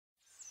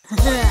I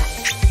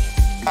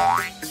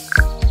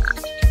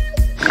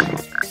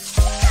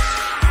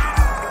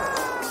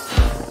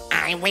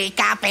wake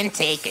up and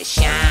take a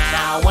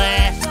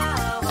shower.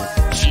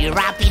 Cheer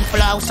up in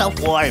flows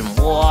of warm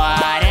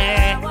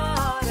water.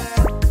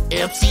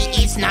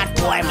 Oopsie, it's not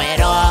warm at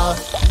all.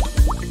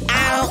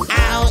 Ow,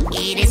 ow,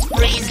 it is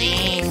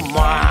freezing,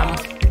 Mom.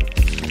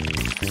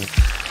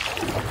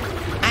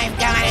 I've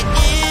got a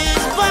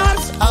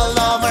goosebumps all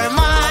over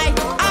my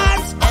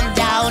arms and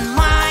down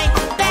my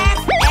back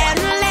and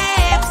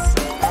legs.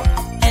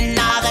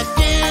 Another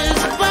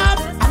goosebump,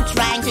 I'm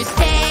trying to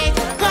stay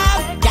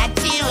calm. Got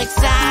too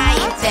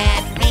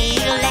excited,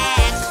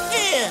 relax.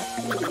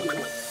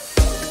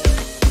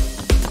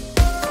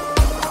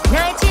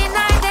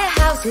 Nighty-night, the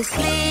house is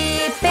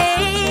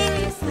sleeping.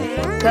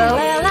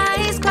 Goella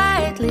is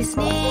quietly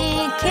sneaking.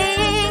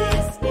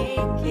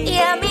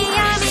 Yummy,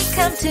 yummy,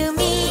 come to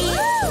me.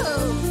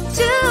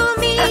 To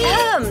me.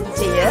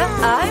 Dear,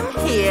 I'm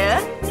here.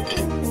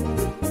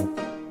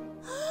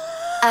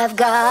 I've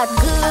got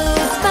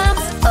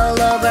goosebumps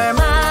all over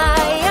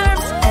my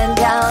arms and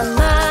down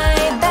my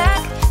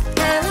back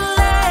and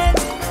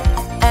legs.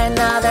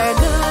 Another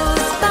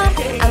goosebump,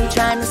 I'm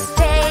trying to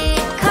stay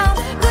calm.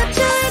 Got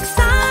too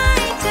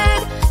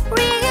excited,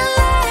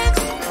 relax.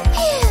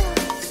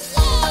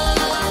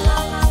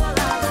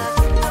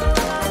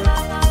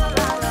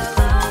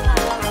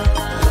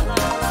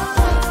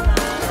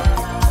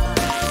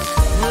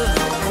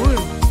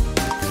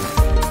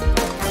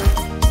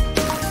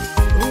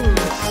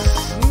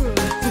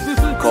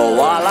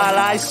 Koala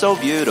lies so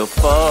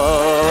beautiful.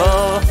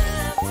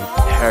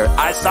 Her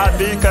eyes are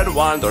big and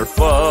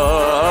wonderful.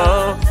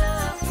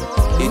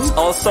 It's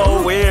all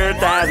so weird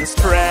and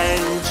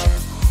strange.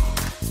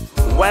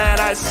 When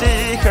I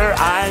see her,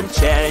 I'm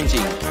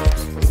changing.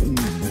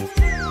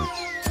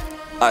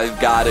 I've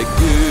got a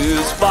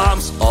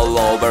goosebumps all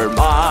over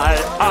my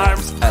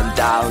arms and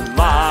down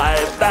my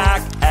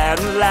back and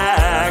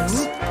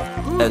legs.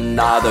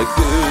 Another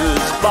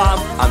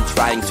goosebump, I'm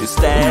trying to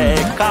stay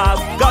calm.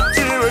 Got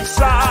too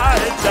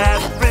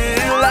excited,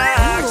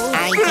 relax.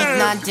 I did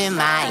not do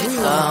my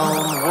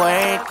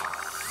homework.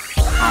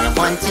 I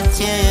wanted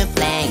to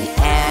play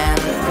and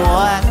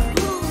walk.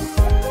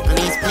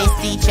 Please, please,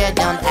 teacher,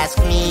 don't ask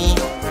me.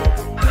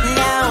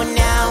 No,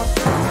 no.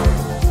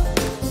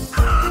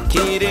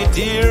 Kitty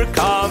dear,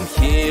 come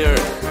here.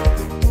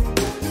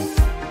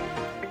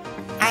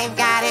 I've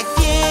got a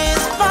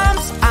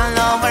goosebumps all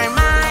over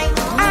my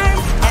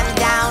arms and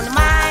down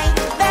my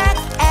back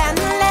and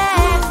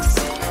legs.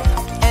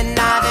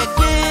 Another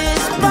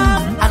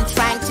goosebump, I'm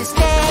trying to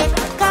stay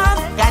calm.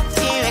 Got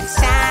too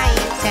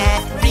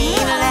excited,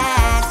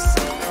 relax.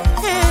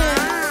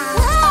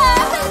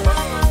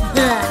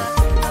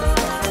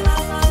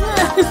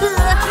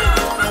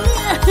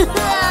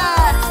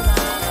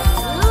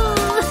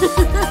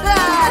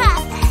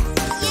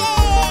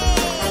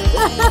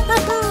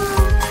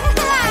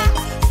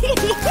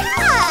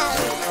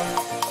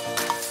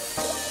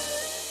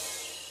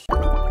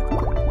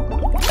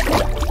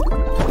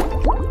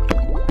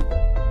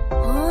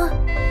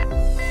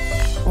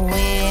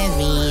 Where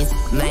is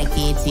my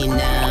kitty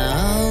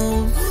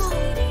now?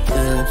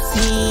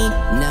 Oopsie,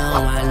 no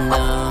one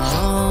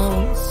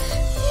knows.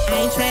 I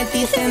tried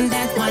this and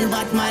that one,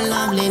 but my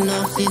lovely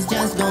nose is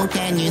just gone.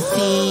 Can you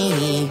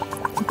see?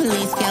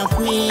 Please help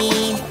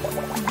me.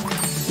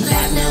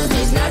 That nose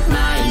is not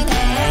mine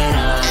at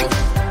all.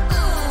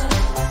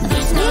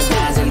 This nose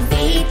doesn't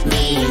fit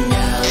me,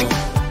 no.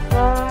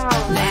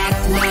 That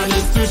one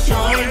is too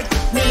short.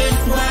 This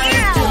one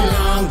is too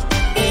long.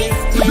 It's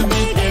too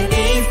big and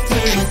it's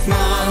too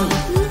small.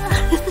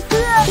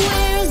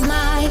 Where is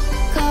my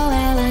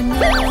koala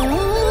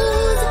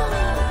nose?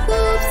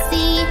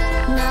 Oopsie,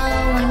 no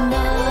one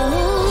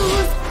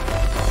knows.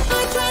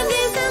 I tried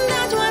this and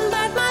that one,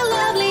 but my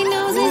lovely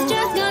nose is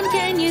just gone.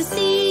 Can you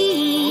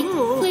see?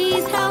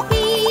 Please help me.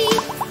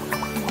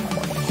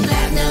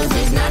 That nose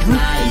is not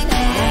mine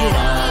at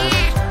all.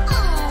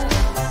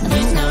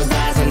 This nose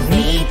doesn't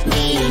fit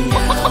me,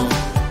 no.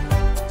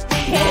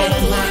 That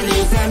one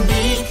is a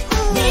big,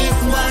 this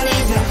one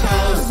is a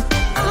hose.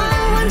 I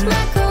want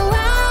my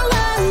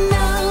koala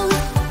nose.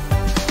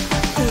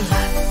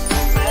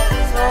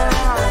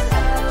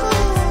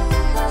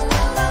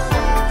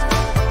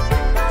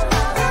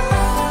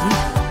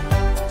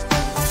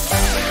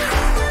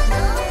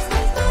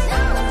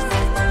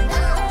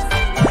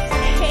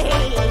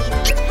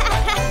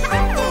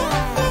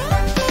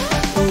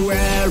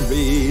 Where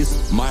is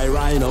my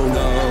rhino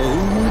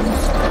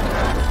nose?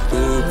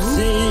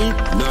 Oopsie,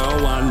 no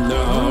one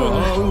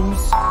knows.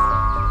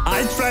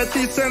 I tried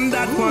this and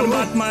that one,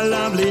 but my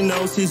lovely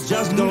nose is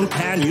just gone.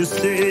 Can you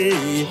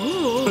see?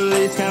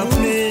 Please help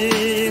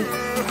me.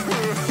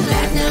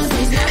 That nose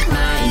is not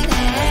mine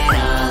at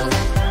all.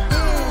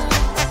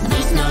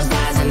 This nose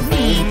doesn't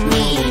fit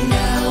me,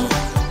 no.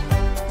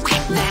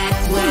 That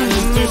one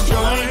is too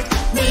short.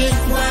 This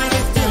one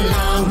is too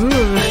long.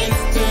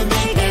 It's too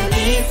big and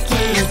it's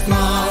too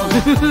small.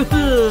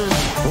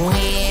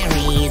 Where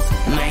is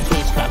my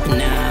hedgehog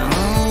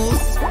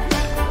nose?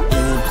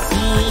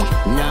 Oopsie,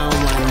 no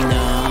one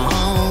knows.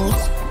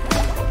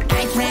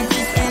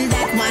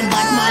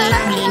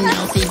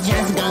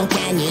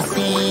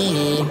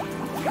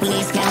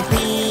 please help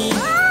me.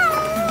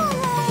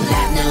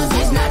 That nose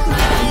is not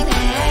mine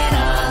at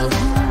all.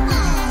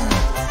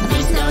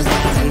 This nose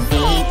doesn't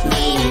fit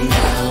me,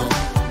 no.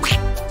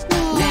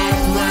 That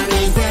one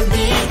is a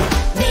bit,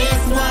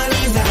 this one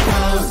is a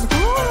pose.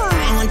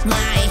 I want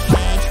my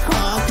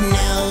hedgehog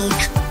nose.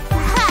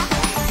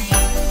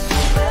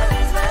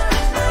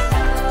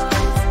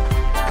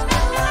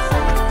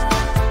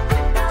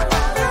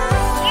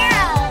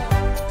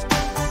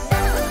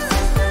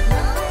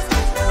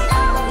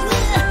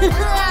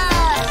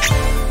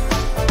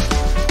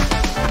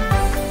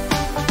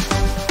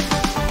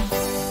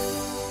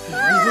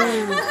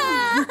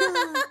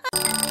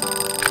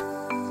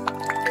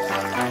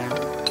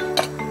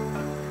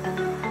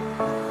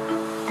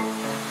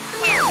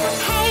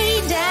 Hey,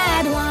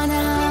 Dad,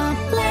 wanna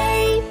play?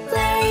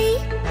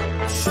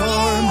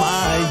 Sure,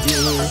 my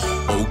dear.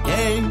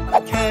 Okay,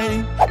 okay.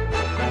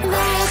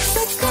 That's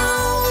a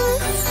gown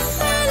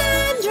and a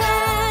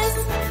dress.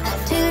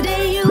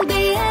 Today you'll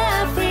be a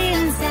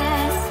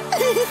princess.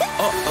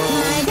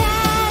 My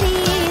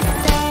daddy's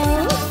so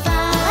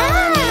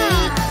funny.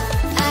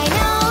 I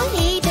know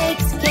he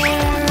takes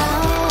care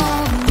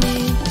of me.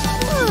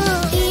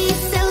 He's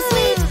so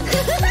sweet,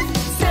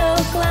 so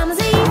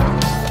clumsy.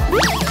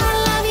 I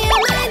love you,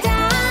 my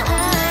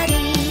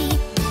daddy.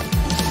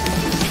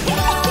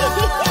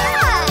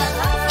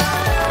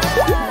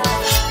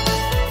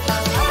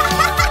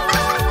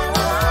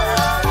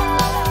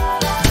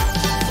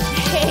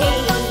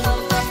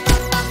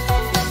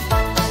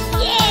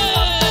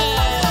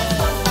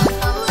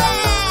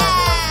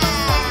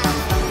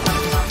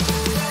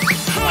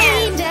 Hey,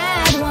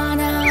 Dad,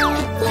 wanna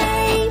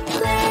play?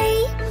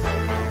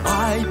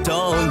 I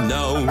don't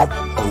know.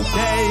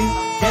 Okay,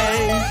 okay.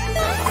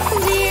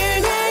 Dear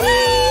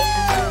Daddy,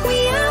 we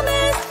are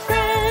best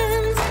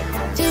friends.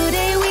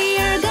 Today we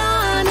are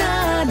gonna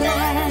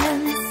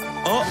dance.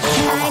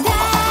 My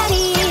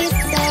daddy is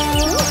so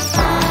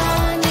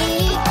funny.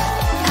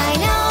 I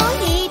know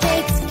he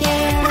takes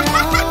care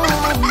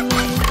of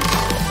me.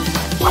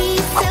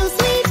 He's so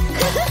sweet,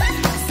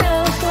 so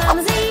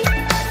clumsy.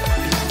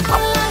 I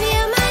love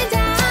you, my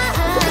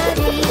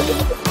daddy.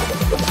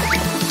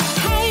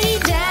 Hey,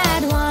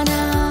 Dad,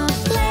 wanna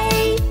play?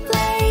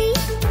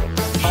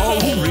 Oh,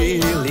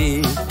 really?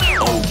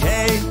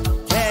 Okay,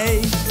 okay.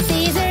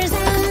 Scissors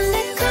and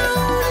the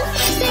comb,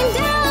 sing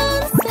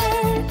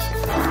downstairs.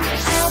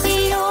 I'll be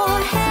your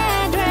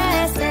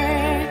hairdresser.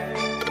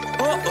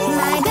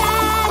 My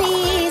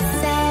daddy's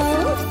so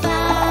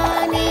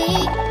funny.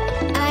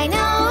 I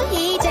know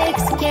he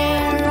takes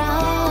care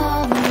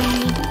of me.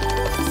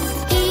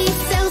 He's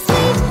so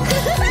sweet,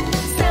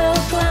 so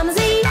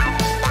clumsy. I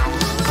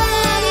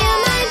love you,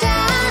 my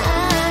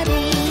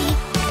daddy.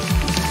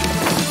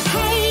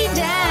 Hey,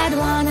 Dad,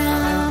 wanna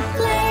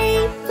play?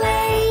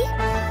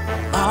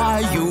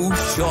 Are you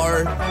sure?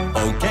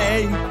 Okay,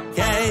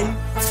 okay.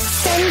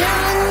 Stand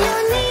on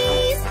your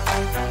knees,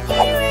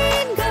 here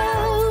it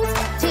goes.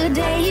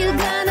 Today you're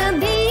gonna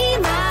be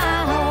my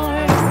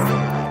horse.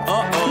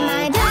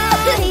 My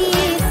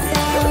daddy's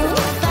so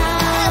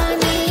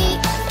funny.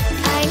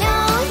 I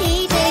know he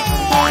takes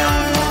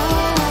care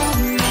of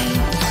me.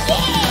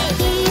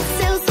 He's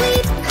so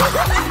sweet,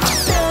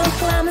 so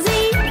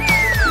clumsy.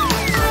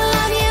 I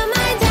love you,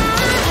 my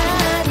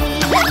daddy.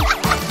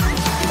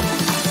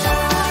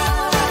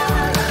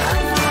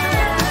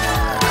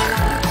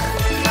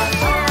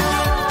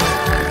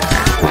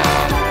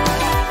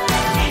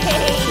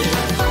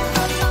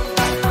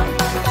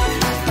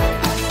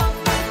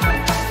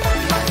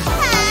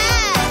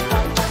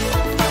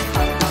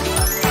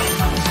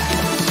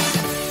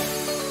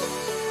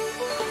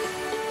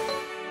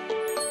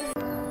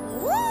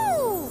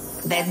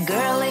 That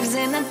girl lives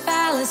in a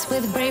palace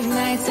with brave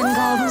knights and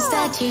golden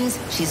statues.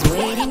 She's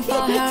waiting for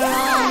her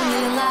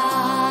only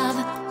love.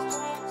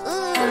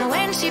 And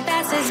when she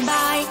passes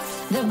by,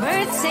 the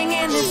birds sing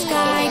in the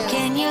sky.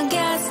 Can you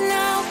guess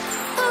now?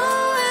 Who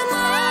am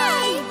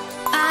I?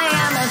 I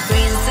am a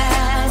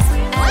princess,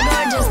 a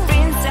gorgeous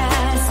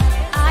princess.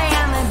 I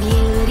am a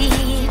beauty,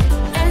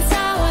 and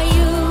so are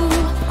you.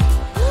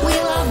 We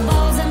love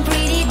balls and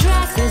pretty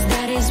dresses.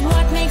 That is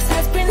what makes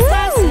us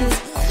princesses.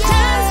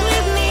 Dance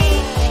with me,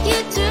 you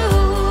too.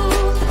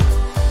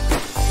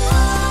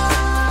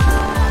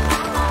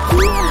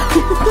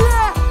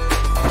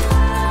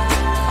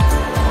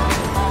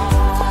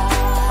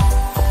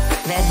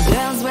 That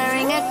girl's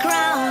wearing a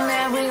crown,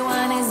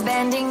 everyone is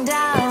bending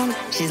down.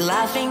 She's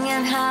laughing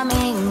and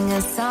humming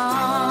a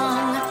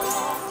song.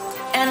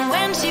 And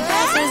when she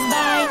passes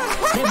by,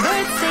 the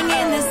birds sing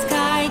in the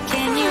sky.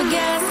 Can you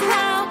guess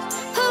now?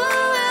 Who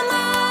am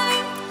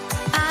I?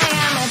 I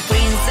am a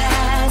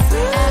princess,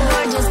 a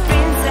gorgeous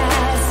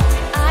princess.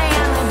 I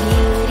am a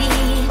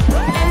beauty,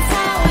 and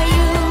so are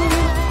you.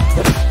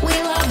 We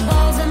love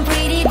balls and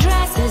pretty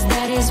dresses.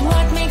 That is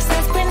what makes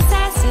us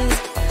princesses.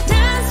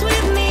 Dance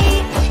with me,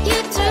 you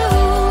too.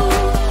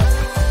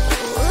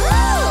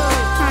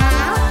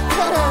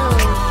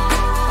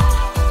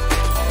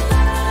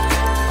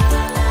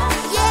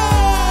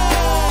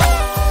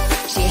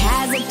 She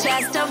has a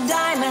chest of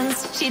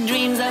She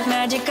dreams of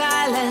magic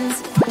islands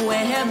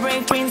where her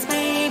brave prince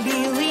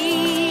baby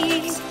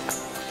lives.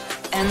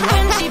 And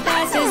when she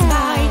passes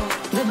by,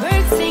 the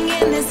birds sing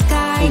in the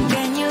sky.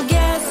 Can you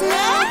guess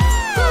now?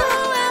 Who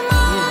am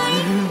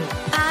I?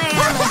 I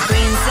am a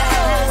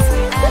princess,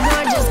 a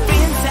gorgeous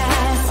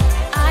princess.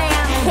 I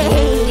am a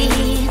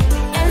beauty,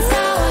 and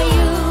so are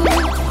you.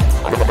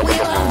 We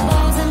love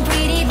balls and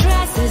pretty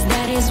dresses.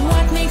 That is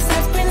what makes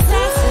us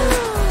princesses.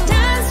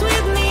 Dance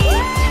with me,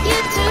 you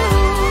too.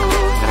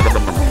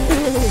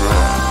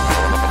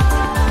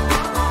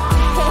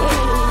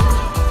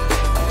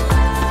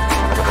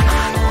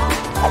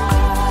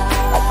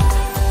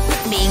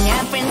 Being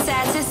a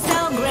princess is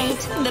so great,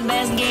 the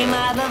best game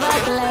I've ever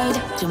played.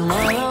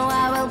 Tomorrow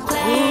I will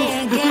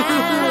play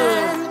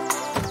again.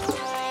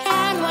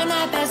 And when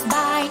I pass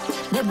by,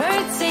 the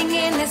birds sing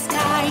in the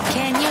sky.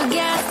 Can you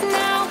guess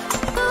now?